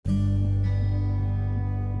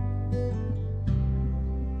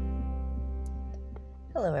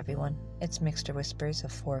Hello everyone, it's Mixter Whispers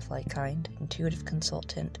of Four of Like Kind, intuitive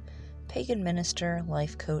consultant, pagan minister,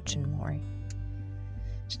 life coach, and more.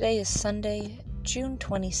 Today is Sunday, June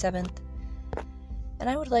 27th, and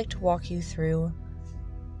I would like to walk you through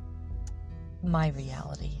my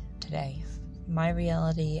reality today. My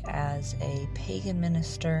reality as a pagan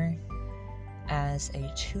minister, as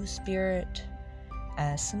a two-spirit,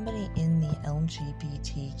 as somebody in the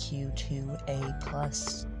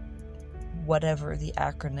LGBTQ2A+, whatever the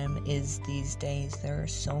acronym is these days. There are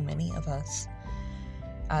so many of us.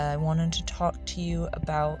 I wanted to talk to you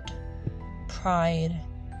about pride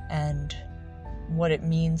and what it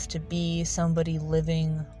means to be somebody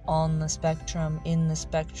living on the spectrum, in the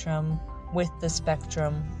spectrum, with the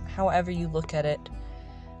spectrum, however you look at it.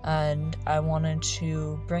 And I wanted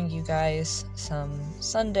to bring you guys some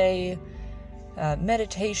Sunday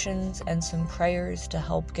meditations and some prayers to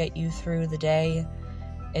help get you through the day.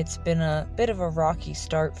 It's been a bit of a rocky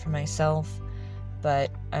start for myself,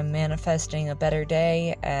 but I'm manifesting a better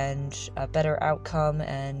day and a better outcome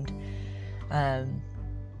and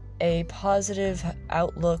a positive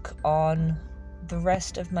outlook on the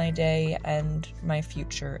rest of my day and my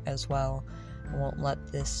future as well. I won't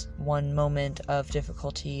let this one moment of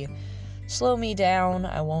difficulty slow me down.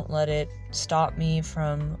 I won't let it stop me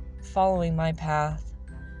from following my path.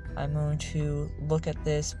 I'm going to look at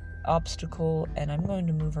this obstacle and I'm going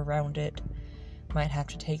to move around it. Might have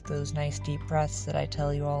to take those nice deep breaths that I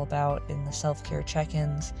tell you all about in the self-care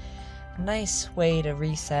check-ins. Nice way to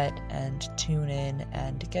reset and tune in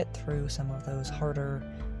and get through some of those harder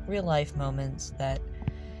real-life moments that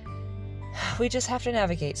we just have to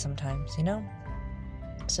navigate sometimes, you know?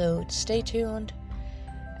 So stay tuned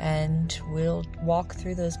and we'll walk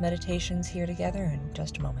through those meditations here together in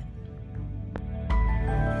just a moment.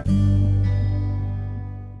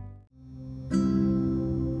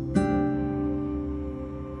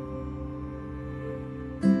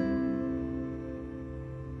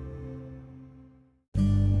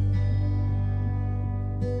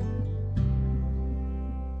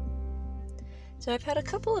 So I've had a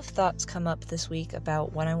couple of thoughts come up this week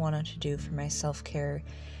about what I wanted to do for my self-care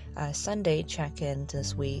Sunday check-in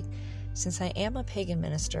this week. Since I am a pagan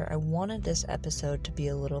minister, I wanted this episode to be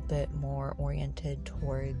a little bit more oriented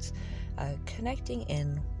towards connecting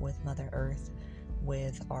in with Mother Earth,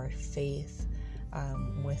 with our faith,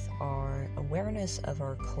 with our awareness of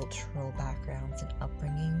our cultural backgrounds and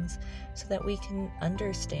upbringings, so that we can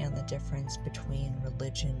understand the difference between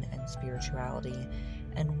religion and spirituality,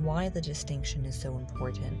 and why the distinction is so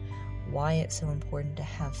important, why it's so important to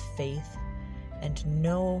have faith and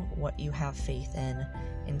know what you have faith in,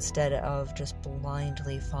 instead of just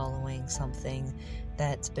blindly following something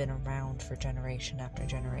that's been around for generation after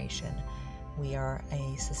generation. We are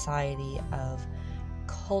a society of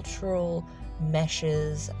cultural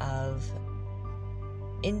meshes of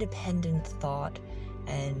independent thought,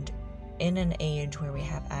 and in an age where we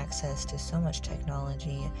have access to so much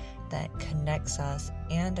technology that connects us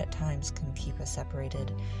and at times can keep us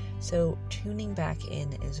separated. So tuning back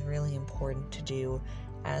in is really important to do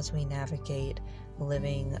as we navigate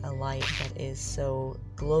living a life that is so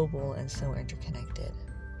global and so interconnected.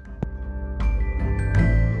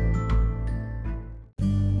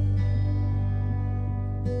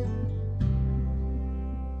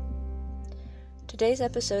 Today's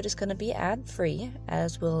episode is going to be ad-free,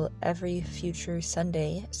 as will every future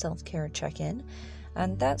Sunday self-care check-in,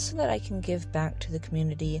 and that's so that I can give back to the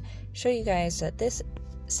community, show you guys that this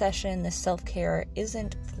session, this self-care,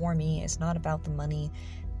 isn't for me, it's not about the money,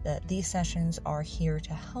 that these sessions are here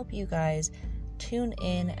to help you guys tune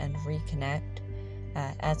in and reconnect.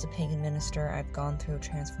 As a pagan minister, I've gone through a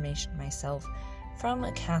transformation myself from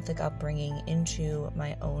a Catholic upbringing into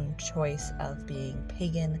my own choice of being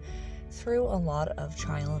pagan, through a lot of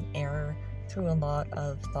trial and error, through a lot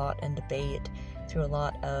of thought and debate, through a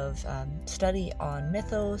lot of study on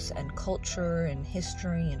mythos and culture and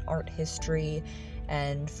history and art history,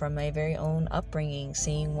 and from my very own upbringing,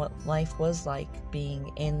 seeing what life was like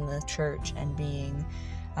being in the church and being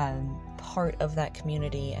part of that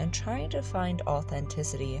community and trying to find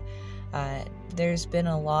authenticity. There's been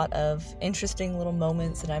a lot of interesting little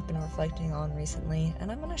moments that I've been reflecting on recently, and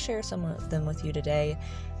I'm going to share some of them with you today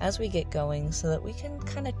as we get going so that we can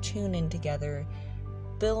kind of tune in together,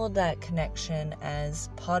 build that connection as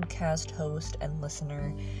podcast host and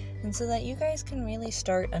listener, and so that you guys can really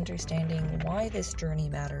start understanding why this journey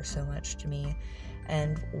matters so much to me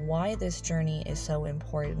and why this journey is so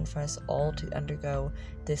important for us all to undergo.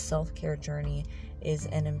 This self-care journey is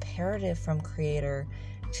an imperative from Creator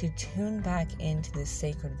to tune back into this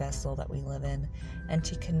sacred vessel that we live in and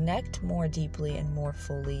to connect more deeply and more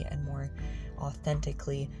fully and more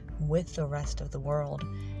authentically with the rest of the world,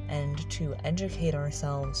 and to educate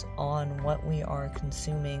ourselves on what we are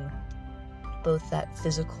consuming, both that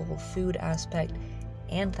physical food aspect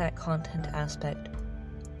and that content aspect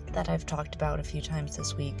that I've talked about a few times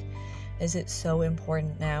this week. Is it so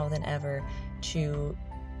important now than ever to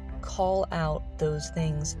call out those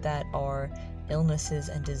things that are illnesses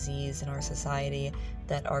and disease in our society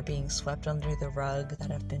that are being swept under the rug,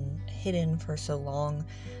 that have been hidden for so long,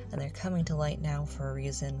 and they're coming to light now for a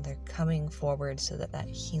reason. They're coming forward so that that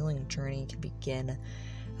healing journey can begin.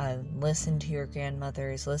 Listen to your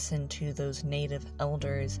grandmothers, listen to those native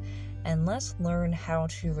elders, and let's learn how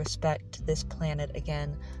to respect this planet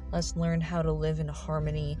again. Let's learn how to live in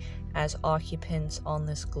harmony as occupants on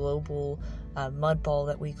this global mudball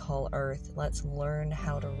that we call Earth. Let's learn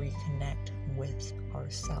how to reconnect with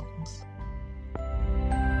ourselves.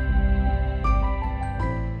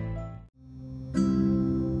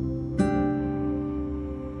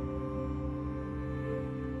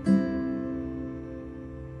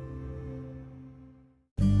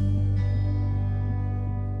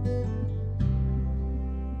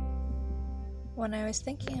 When I was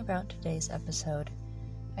thinking about today's episode,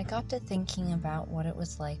 I got to thinking about what it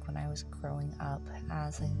was like when I was growing up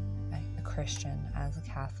as a Christian, as a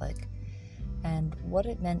Catholic, and what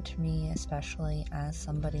it meant to me, especially as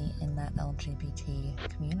somebody in that LGBT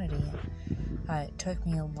community. It took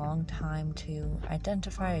me a long time to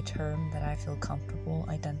identify a term that I feel comfortable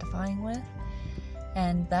identifying with,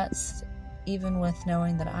 and that's even with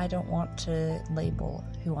knowing that I don't want to label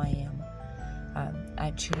who I am.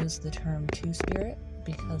 I choose the term Two-Spirit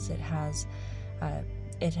because it has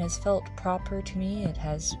felt proper to me. It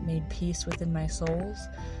has made peace within my souls.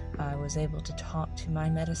 I was able to talk to my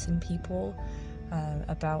medicine people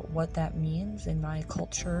about what that means in my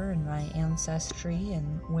culture and my ancestry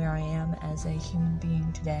and where I am as a human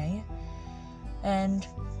being today. And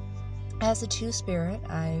as a Two-Spirit,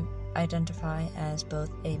 I identify as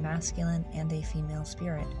both a masculine and a female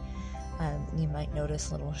spirit. You might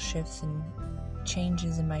notice little shifts and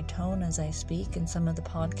changes in my tone as I speak in some of the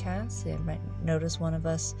podcasts. You might notice one of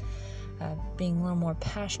us being a little more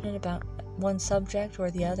passionate about one subject or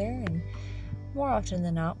the other, and more often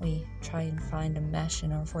than not we try and find a mesh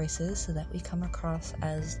in our voices so that we come across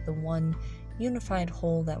as the one unified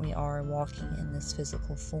whole that we are, walking in this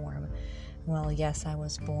physical form. Well, yes, I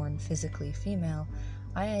was born physically female.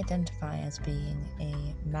 I identify as being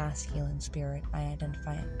a masculine spirit. I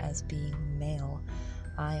identify as being male.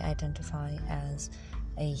 I identify as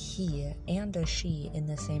a he and a she in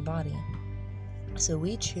the same body. So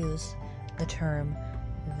we choose the term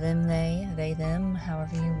them, they, them,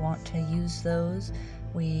 however you want to use those.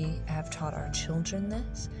 We have taught our children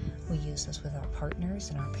this. We use this with our partners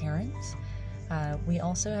and our parents. We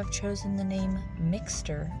also have chosen the name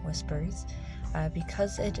Mixter Whispers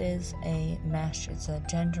because it is a mesh. It's a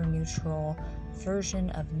gender-neutral version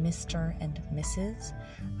of Mr. and Mrs.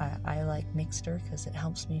 I like Mixter because it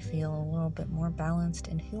helps me feel a little bit more balanced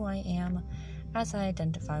in who I am as I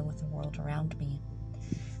identify with the world around me.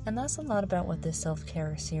 And that's a lot about what this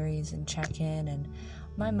self-care series and check-in and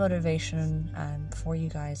my motivation for you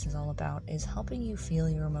guys is all about, is helping you feel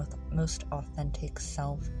your most authentic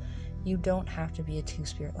self. You don't have to be a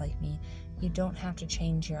Two-Spirit like me. You don't have to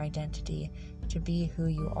change your identity to be who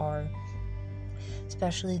you are.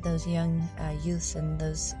 Especially those young youths and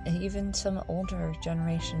those even some older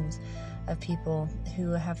generations of people who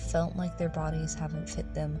have felt like their bodies haven't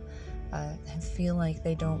fit them, feel like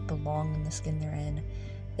they don't belong in the skin they're in.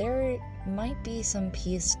 There might be some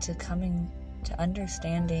peace to coming to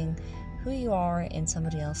understanding who you are in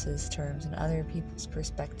somebody else's terms and other people's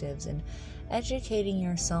perspectives, and educating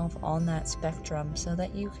yourself on that spectrum so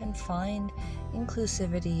that you can find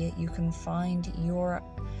inclusivity, you can find your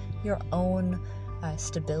own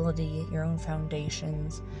stability, your own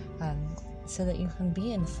foundations, so that you can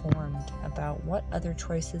be informed about what other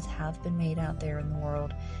choices have been made out there in the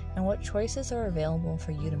world and what choices are available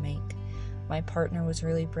for you to make. My partner was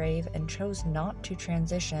really brave and chose not to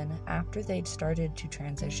transition after they'd started to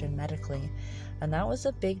transition medically, and that was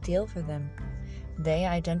a big deal for them. They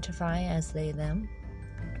identify as they, them.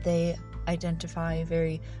 They identify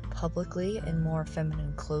very publicly in more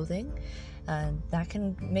feminine clothing, and that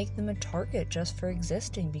can make them a target just for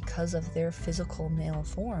existing because of their physical male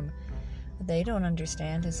form. What they don't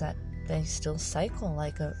understand is that they still cycle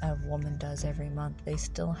like a woman does every month. They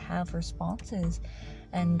still have responses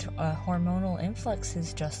and hormonal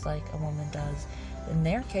influxes just like a woman does. In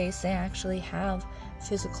their case, they actually have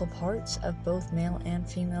physical parts of both male and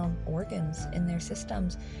female organs in their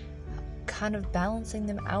systems, kind of balancing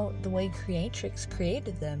them out the way Creatrix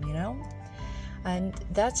created them, you know? And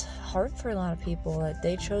that's hard for a lot of people.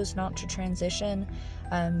 They chose not to transition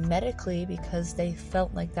medically because they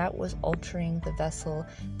felt like that was altering the vessel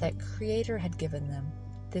that Creator had given them,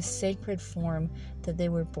 this sacred form that they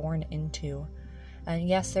were born into. And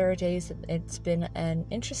yes, there are days that it's been an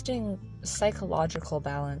interesting psychological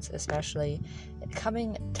balance, especially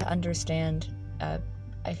coming to understand,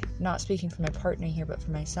 I'm not speaking for my partner here, but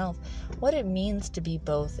for myself, what it means to be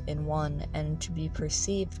both in one and to be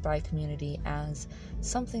perceived by community as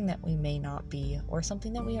something that we may not be, or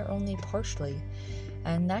something that we are only partially.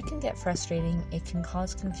 And that can get frustrating, it can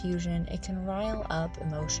cause confusion, it can rile up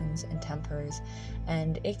emotions and tempers,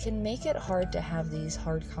 and it can make it hard to have these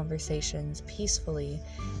hard conversations peacefully.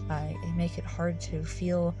 It make it hard to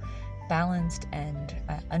feel balanced and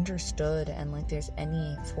understood, and like there's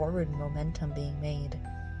any forward momentum being made.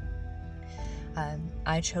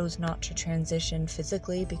 I chose not to transition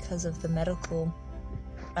physically because of the medical,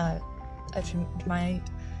 my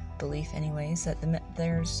belief anyways, that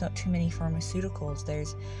there's too many pharmaceuticals,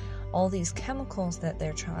 there's all these chemicals that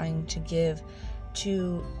they're trying to give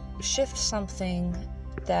to shift something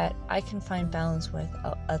that I can find balance with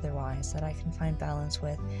otherwise, that I can find balance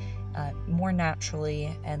with more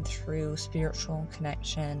naturally and through spiritual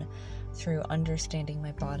connection, through understanding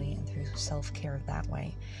my body, and through self-care that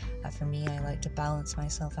way. For me, I like to balance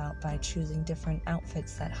myself out by choosing different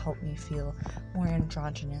outfits that help me feel more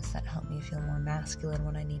androgynous, that help me feel more masculine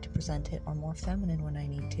when I need to present it, or more feminine when I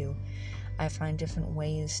need to. I find different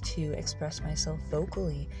ways to express myself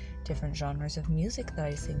vocally, different genres of music that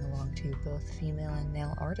I sing along to, both female and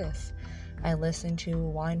male artists. I listen to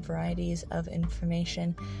wide varieties of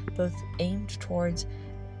information, both aimed towards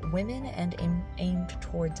women and aimed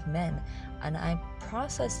towards men, and I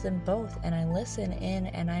process them both, and I listen in,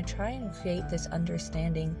 and I try and create this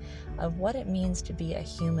understanding of what it means to be a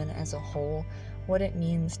human as a whole, what it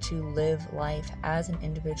means to live life as an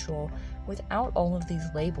individual without all of these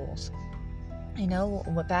labels. I know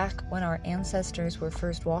back when our ancestors were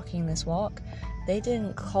first walking this walk, they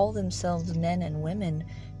didn't call themselves men and women,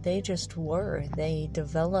 they just were. They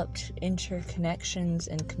developed interconnections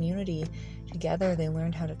and community together. They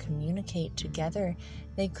learned how to communicate together.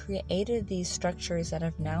 They created these structures that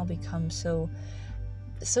have now become so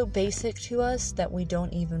basic to us that we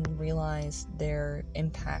don't even realize their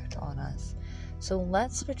impact on us. So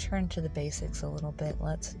let's return to the basics a little bit.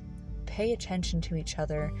 Let's pay attention to each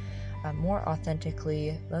other more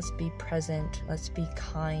authentically. Let's be present. Let's be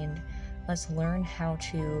kind. Let's learn how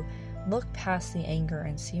to look past the anger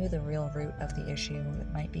and see the real root of the issue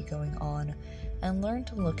that might be going on, and learn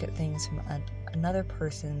to look at things from another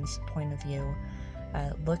person's point of view.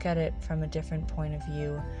 Look at it from a different point of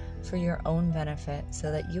view for your own benefit,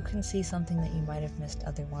 so that you can see something that you might have missed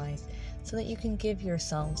otherwise, so that you can give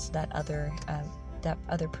yourselves that other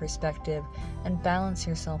perspective and balance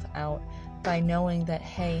yourself out by knowing that,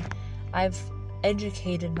 hey, I've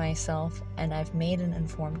educated myself and I've made an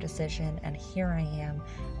informed decision, and here I am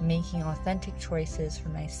making authentic choices for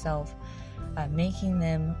myself, making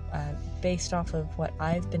them based off of what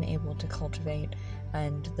I've been able to cultivate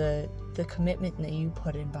and the commitment that you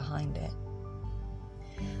put in behind it.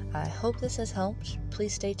 I hope this has helped.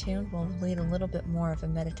 Please stay tuned. We'll lead a little bit more of a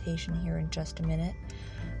meditation here in just a minute.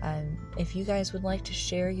 If you guys would like to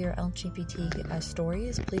share your LGBT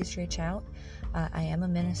stories, please reach out. I am a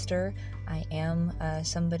minister. I am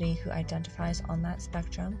somebody who identifies on that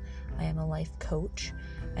spectrum. I am a life coach,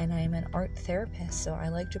 and I am an art therapist, so I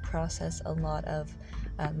like to process a lot of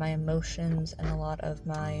my emotions and a lot of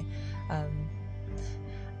my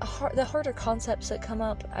the harder concepts that come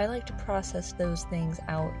up. I like to process those things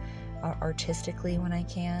out artistically when I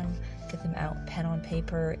can, get them out pen on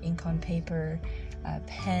paper, ink on paper,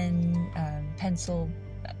 pen, pencil,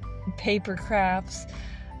 paper crafts,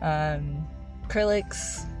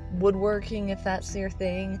 acrylics, woodworking if that's your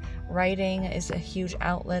thing. Writing is a huge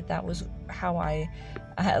outlet. That was how I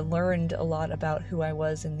learned a lot about who I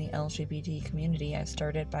was in the LGBT community. I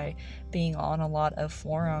started by being on a lot of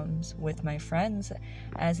forums with my friends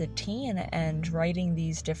as a teen and writing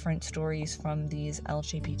these different stories from these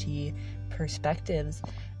LGBT perspectives.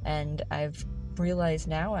 And I've realized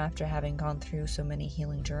now, after having gone through so many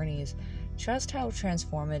healing journeys, just how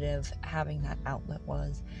transformative having that outlet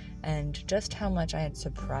was, and just how much I had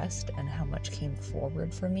suppressed and how much came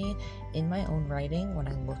forward for me in my own writing when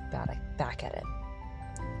I look back at it.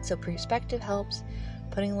 So perspective helps.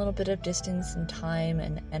 Putting a little bit of distance and time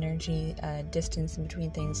and energy, distance in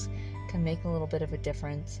between things can make a little bit of a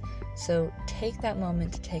difference. So take that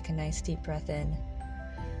moment to take a nice deep breath in,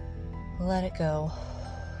 let it go,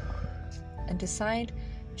 and decide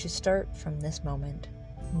to start from this moment.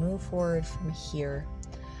 Move forward from here.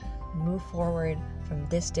 move forward from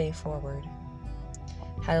this day forward.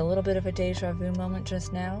 Had a little bit of a deja vu moment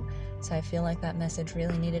just now, so I feel like that message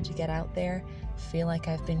really needed to get out there. Feel like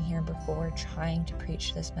I've been here before trying to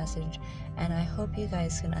preach this message, and I hope you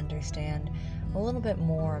guys can understand a little bit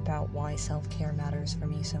more about why self-care matters for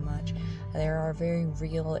me so much. There are very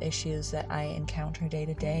real issues that I encounter day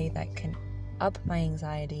to day that can up my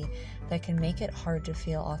anxiety, that can make it hard to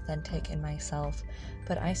feel authentic in myself,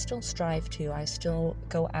 but I still strive to. I still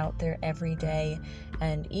go out there every day,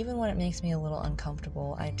 and even when it makes me a little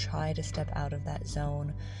uncomfortable, I try to step out of that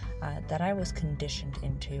zone that I was conditioned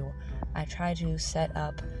into. I try to set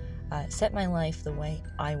my life the way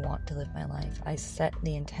I want to live my life. I set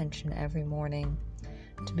the intention every morning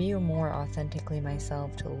to be more authentically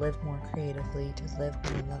myself, to live more creatively, to live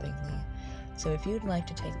more lovingly. So if you'd like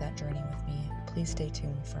to take that journey with me, please stay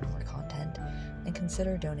tuned for more content and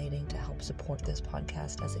consider donating to help support this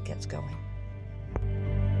podcast as it gets going.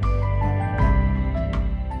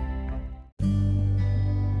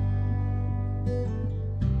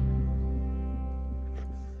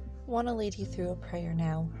 I want to lead you through a prayer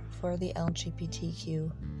now for the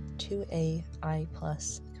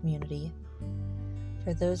LGBTQ2AI+ community.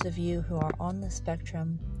 For those of you who are on the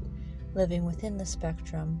spectrum, living within the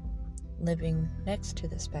spectrum, living next to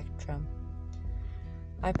the spectrum,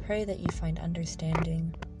 I pray that you find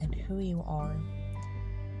understanding in who you are.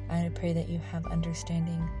 I pray that you have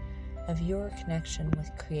understanding of your connection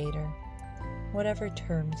with Creator, whatever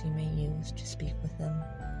terms you may use to speak with them.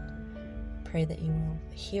 Pray that you will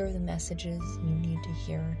hear the messages you need to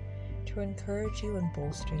hear to encourage you and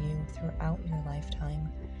bolster you throughout your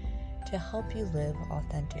lifetime, to help you live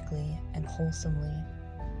authentically and wholesomely.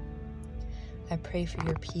 I pray for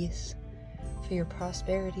your peace, for your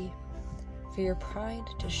prosperity, for your pride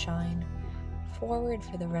to shine forward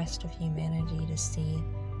for the rest of humanity to see,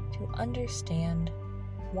 to understand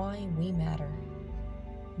why we matter,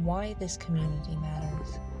 why this community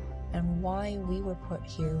matters, and why we were put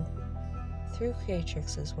here through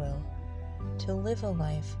Creatrix's will to live a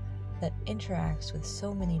life that interacts with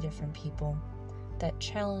so many different people, that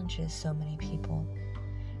challenges so many people,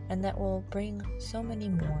 and that will bring so many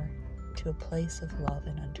more to a place of love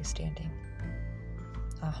and understanding.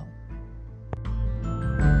 Aho.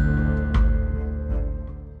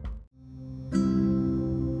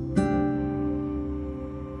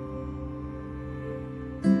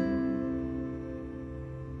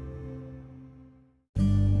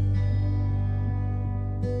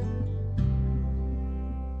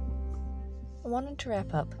 I wanted to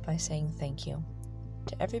wrap up by saying thank you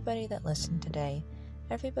to everybody that listened today,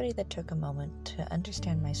 everybody that took a moment to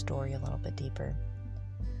understand my story a little bit deeper.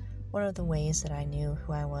 One of the ways that I knew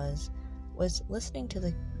who I was listening to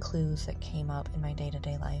the clues that came up in my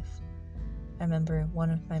day-to-day life. I remember one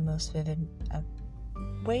of my most vivid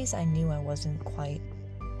ways I knew I wasn't quite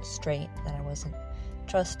straight, that I wasn't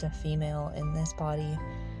just a female in this body,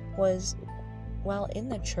 was while in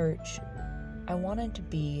the church, I wanted to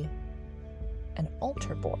be an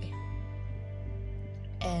altar boy.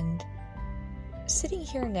 And sitting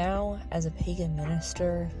here now as a pagan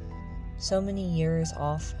minister, so many years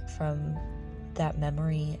off from that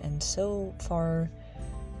memory and so far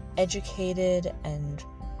educated and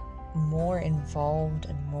more involved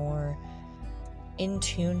and more in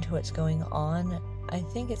tune to what's going on, I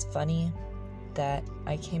think it's funny that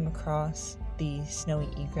I came across the snowy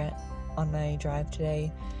egret on my drive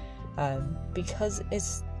today, because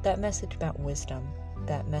it's that message about wisdom,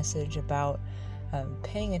 that message about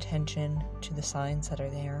paying attention to the signs that are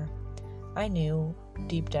there. I knew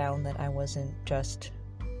deep down that I wasn't just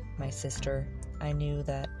my sister. I knew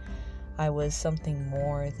that I was something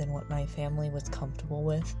more than what my family was comfortable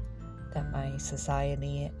with, that my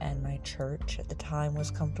society and my church at the time was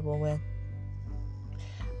comfortable with.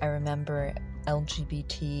 I remember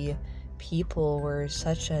LGBT people were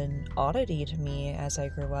such an oddity to me as I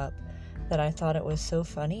grew up, that I thought it was so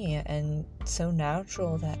funny and so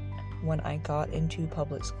natural that when I got into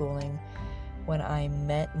public schooling, when I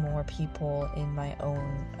met more people in my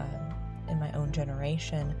own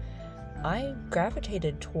generation, I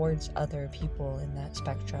gravitated towards other people in that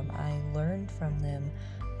spectrum. I learned from them.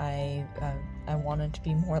 I wanted to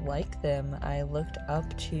be more like them. I looked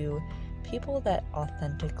up to people that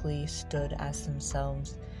authentically stood as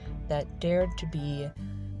themselves, that dared to be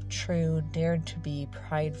true, dared to be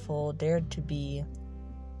prideful, dared to be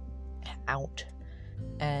out.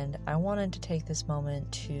 And I wanted to take this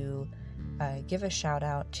moment to give a shout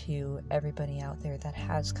out to everybody out there that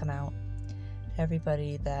has come out, to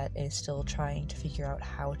everybody that is still trying to figure out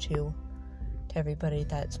how to everybody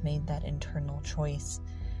that's made that internal choice,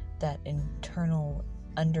 that internal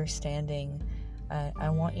understanding I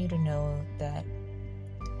want you to know that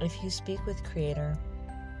if you speak with Creator,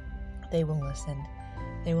 they will listen,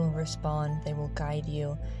 they will respond, they will guide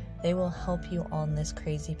you, they will help you on this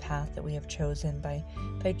crazy path that we have chosen. By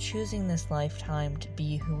choosing this lifetime to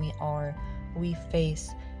be who we are, we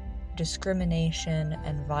face discrimination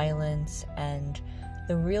and violence and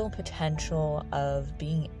the real potential of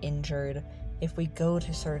being injured if we go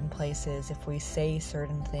to certain places, if we say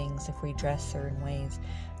certain things, if we dress certain ways.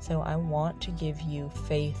 So I want to give you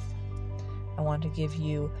faith. I want to give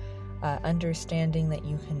you understanding that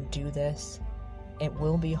you can do this. It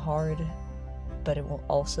will be hard, but it will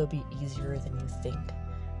also be easier than you think,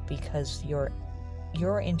 because your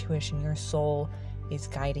intuition, your soul is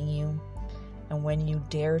guiding you. And when you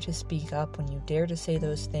dare to speak up, when you dare to say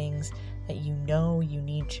those things that you know you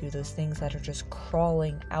need to, those things that are just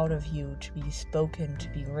crawling out of you to be spoken, to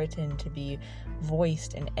be written, to be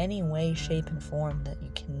voiced in any way, shape, and form that you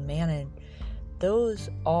can manage, those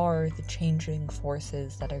are the changing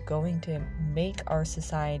forces that are going to make our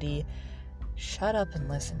society shut up and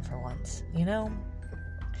listen for once. You know,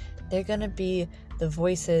 they're going to be the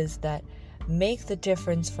voices that make the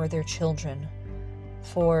difference for their children,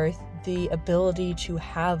 for the ability to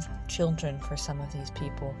have children for some of these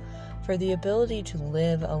people, for the ability to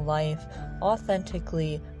live a life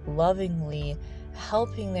authentically, lovingly,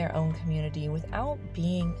 helping their own community without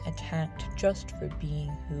being attacked just for being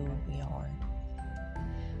who we are.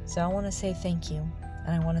 So I want to say thank you.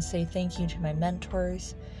 And I want to say thank you to my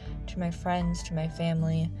mentors, to my friends, to my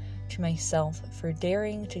family, to myself for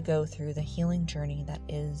daring to go through the healing journey that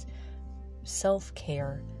is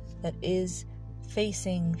self-care, that is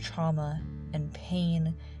facing trauma and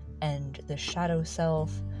pain and the shadow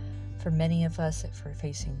self. For many of us, for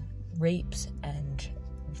facing rapes and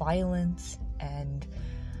violence and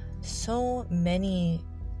so many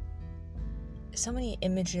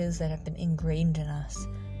images that have been ingrained in us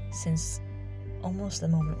since almost the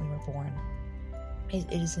moment we were born.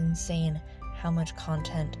 It is insane how much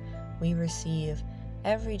content we receive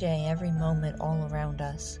every day, every moment, all around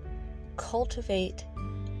us. Cultivate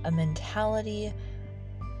a mentality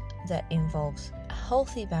that involves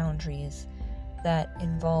healthy boundaries, that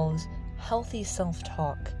involves healthy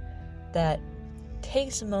self-talk, that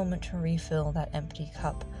takes a moment to refill that empty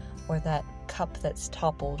cup, or that cup that's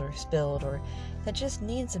toppled or spilled, or that just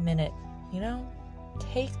needs a minute. You know,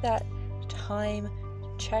 take that time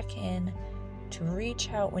to check in, to reach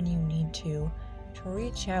out when you need to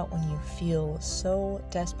reach out when you feel so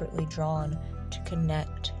desperately drawn to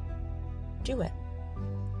connect. Do it.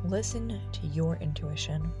 Listen to your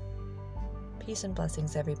intuition. Peace and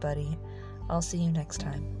blessings, everybody. I'll see you next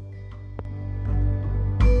time.